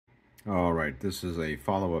All right, this is a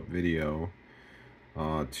follow-up video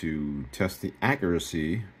to test the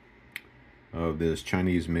accuracy of this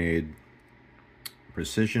Chinese-made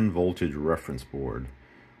precision voltage reference board,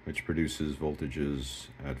 which produces voltages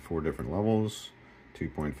at 4 different levels: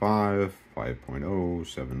 2.5, 5.0,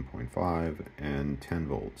 7.5, and 10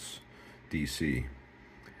 volts DC.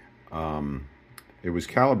 It was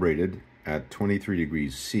calibrated at 23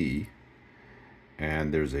 degrees C,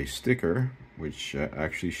 and there's a sticker which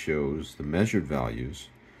actually shows the measured values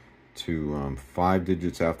to 5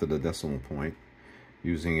 digits after the decimal point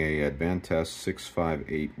using a Advantest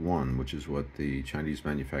 6581, which is what the Chinese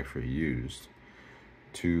manufacturer used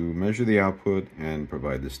to measure the output and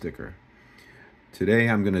provide the sticker. Today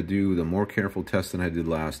I'm going to do the more careful test than I did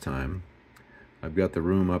last time. I've got the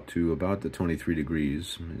room up to about the 23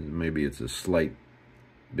 degrees. Maybe it's a slight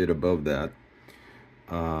bit above that.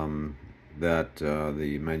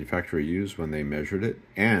 The manufacturer used when they measured it,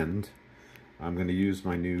 and I'm going to use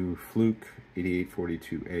my new Fluke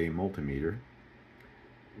AD584KH multimeter,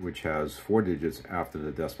 which has 4 digits after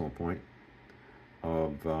the decimal point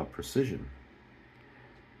of precision.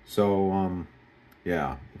 So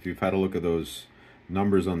yeah, if you've had a look at those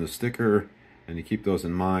numbers on the sticker and you keep those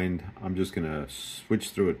in mind, I'm just going to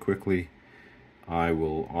switch through it quickly. I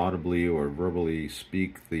will audibly or verbally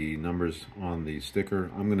speak the numbers on the sticker.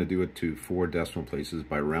 I'm going to do it to 4 decimal places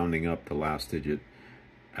by rounding up the last digit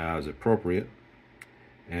as appropriate.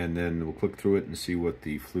 And then we'll click through it and see what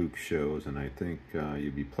the Fluke shows. And I think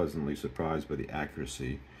you'd be pleasantly surprised by the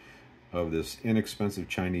accuracy of this inexpensive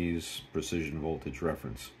Chinese precision voltage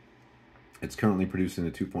reference. It's currently producing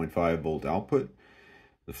a 2.5 volt output.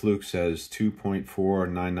 The Fluke says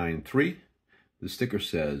 2.4993. The sticker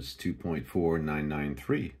says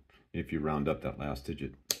 2.4993 if you round up that last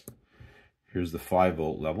digit. Here's the 5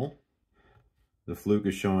 volt level. The Fluke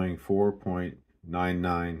is showing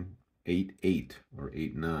 4.9988 or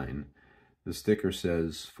 89. The sticker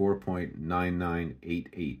says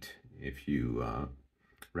 4.9988 if you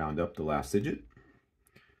round up the last digit.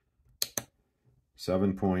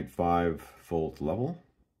 7.5 volt level.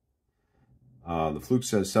 The Fluke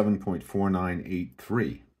says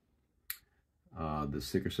 7.4983. The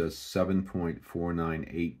sticker says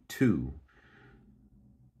 7.4982,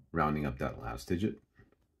 rounding up that last digit.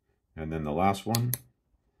 And then the last one,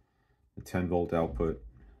 the 10 volt output,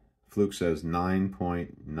 Fluke says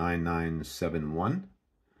 9.9971,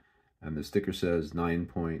 and the sticker says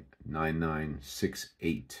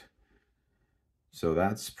 9.9968. So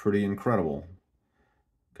that's pretty incredible,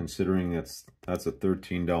 considering that's a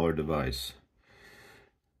 $13 device.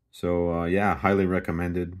 So yeah, highly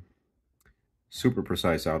recommended. Super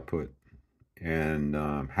precise output, and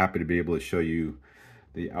I'm happy to be able to show you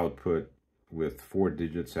the output with 4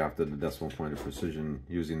 digits after the decimal point of precision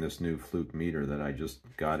using this new Fluke meter that I just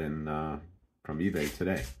got in from eBay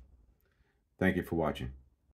today. Thank you for watching.